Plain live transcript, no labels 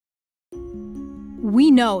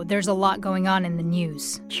We know there's a lot going on in the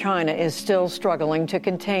news. China is still struggling to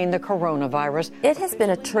contain the coronavirus. It has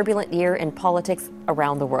been a turbulent year in politics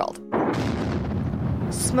around the world.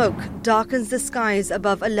 Smoke darkens the skies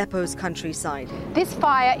above Aleppo's countryside. This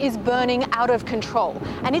fire is burning out of control,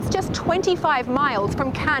 and it's just 25 miles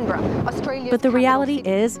from Canberra, Australia's But the reality city.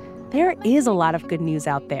 is, there is a lot of good news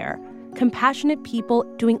out there. Compassionate people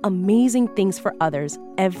doing amazing things for others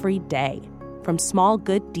every day. From small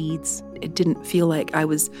good deeds. It didn't feel like I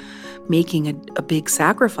was making a big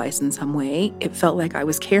sacrifice in some way. It felt like I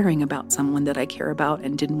was caring about someone that I care about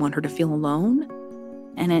and didn't want her to feel alone.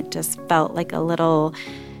 And it just felt like a little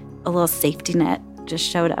safety net just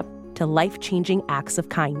showed up. To life-changing acts of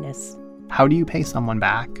kindness. How do you pay someone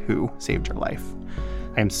back who saved your life?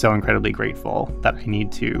 I am so incredibly grateful that I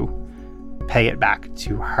need to pay it back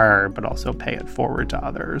to her, but also pay it forward to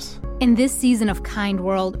others. In this season of Kind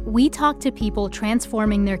World, we talk to people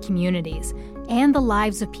transforming their communities and the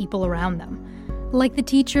lives of people around them. Like the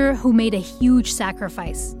teacher who made a huge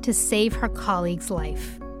sacrifice to save her colleague's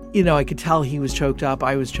life. You know, I could tell he was choked up,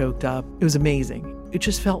 I was choked up. It was amazing. It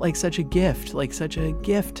just felt like such a gift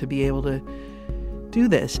to be able to do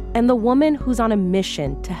this. And the woman who's on a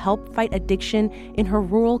mission to help fight addiction in her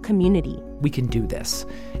rural community. We can do this.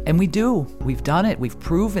 And we do. We've done it. We've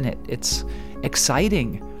proven it. It's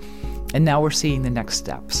exciting. And now we're seeing the next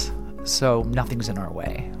steps. So nothing's in our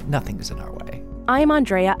way. Nothing's in our way. I'm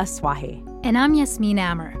Andrea Aswahe. And I'm Yasmin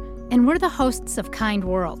Amer. And we're the hosts of Kind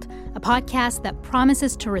World, a podcast that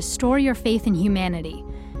promises to restore your faith in humanity.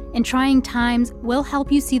 In trying times, we'll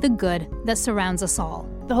help you see the good that surrounds us all.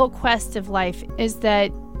 The whole quest of life is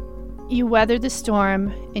that you weather the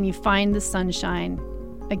storm and you find the sunshine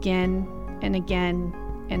again and again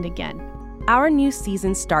and again. Our new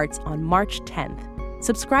season starts on March 10th.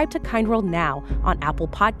 Subscribe to Kind World now on Apple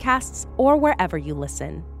Podcasts or wherever you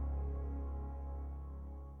listen.